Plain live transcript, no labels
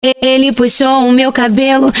Ele puxou o meu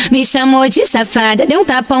cabelo, me chamou de safada, deu um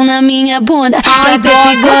tapão na minha bunda, que até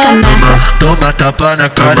ficou com a marca. Toma tapa na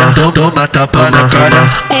cara, toma tapa na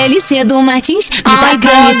cara. LC do Martins, me taca,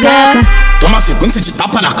 me taca. Toma sequência de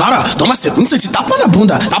tapa na cara, toma sequência de tapa na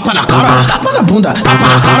bunda, tapa na cara, tapa na bunda, tapa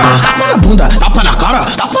na cara, tapa na bunda, tapa na cara,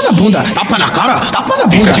 tapa na bunda, tapa na cara, tapa na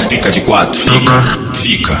bunda. Fica de quatro,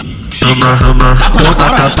 fica. Toma tapa na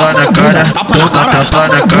cara, toma tapa na cara, toma tapa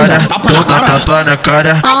na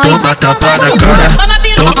cara, toma tapa na cara.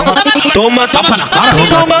 Toma tapa na cara,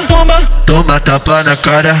 Toma tapa na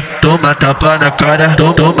cara, toma tapa na cara,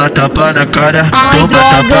 toma tapa na cara, toma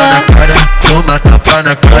tapa na cara, toma tapa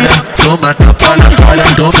na cara, toma tapa na cara,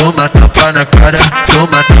 toma tapa na cara,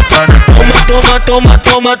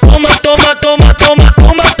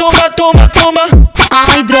 toma tapa na toma.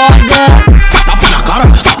 Ai, droga. Tapa na cara,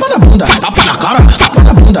 tapa na bunda, tapa na cara, tapa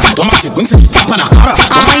na bunda. Toma sequência de tapa na cara,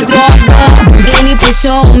 toma Ai, sequência de tapa na bunda. Ele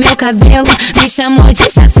puxou o meu cabelo, me chamou de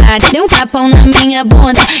safada, deu um tapão na minha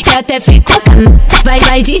bunda, que até ficou com a marca.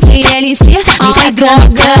 Vai DJ LC, me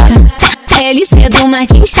taca. LC do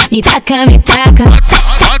Martins, me taca, me taca.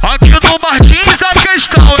 Aqui no Martins a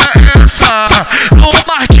questão é essa. No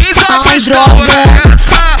Martins a questão é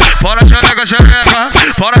essa. Fora xereca, xereca.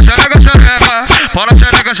 Fora xereca, xereca. Fora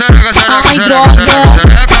xereca, xereca, xereca, xereca.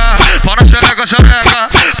 Fora xereca, xereca.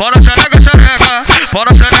 Fora xereca, xereca.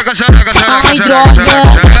 Fora xereca, xereca, xereca,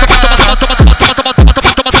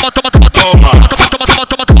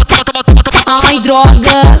 Ai,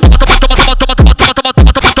 droga.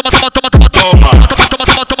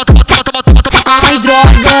 Ai,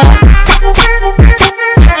 droga.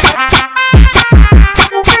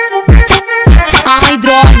 Ai,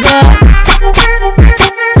 droga.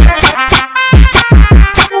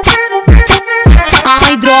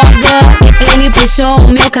 Ai, droga. Ele puxou o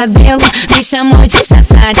meu cabelo, me chamou de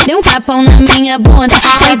safada, deu um tapão na minha bunda,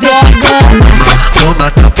 ai, droga.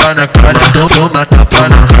 Toma tapa na cara, toma tapa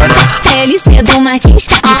na cara. LC do Martins,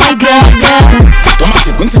 ai, droga. Toma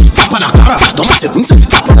sequência de tapa na cara, toma sequência de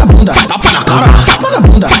tapa na bunda, tapa na cara, tapa na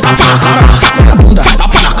bunda, tapa na cara, tapa na bunda,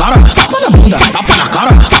 tapa na cara, tapa na bunda, tapa na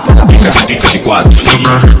cara, tapa na bunda. Fica de quatro,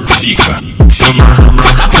 fica. Toma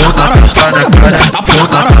tapa na cara, toma tapa na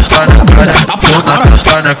cara, toma tapa na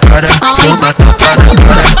cara, toma tapa na cara,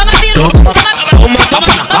 Toma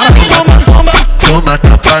tapa na cara, toma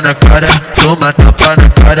tapa na cara, toma tapa na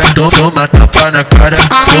cara, toma tapa na cara,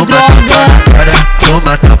 toma tapa na cara,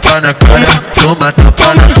 toma tapa na cara, toma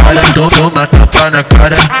tapa na cara, toma tapa na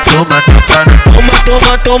cara, toma tapa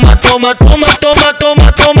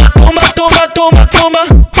na toma.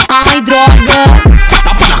 Ai, droga.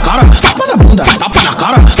 Tapa na cara, tapa na bunda, tapa na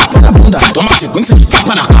cara, tapa na bunda. Toma sequência de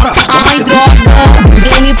tapa na cara, toma Ai, sequência de tapa na bunda.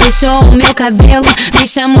 droga. Ele puxou o meu cabelo, me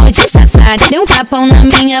chamou de safada, deu um tapão na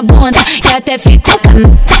minha bunda, que até ficou com a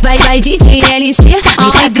marca. Vai DJ LC,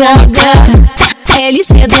 me droga.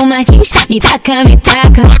 LC do Martins, me taca, me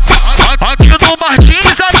taca. Aqui no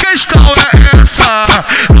Martins a questão é essa.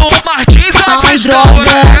 No Martins a questão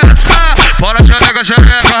é essa. Fora xereca,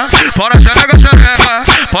 xereca. Fora xereca, xereca.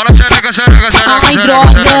 Fora xereca, xereca, xereca.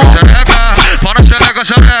 Fora xereca,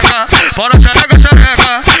 xereca. Fora xereca,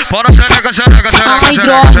 xereca. Fora xereca, xereca, xereca. Ai,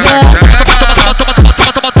 droga.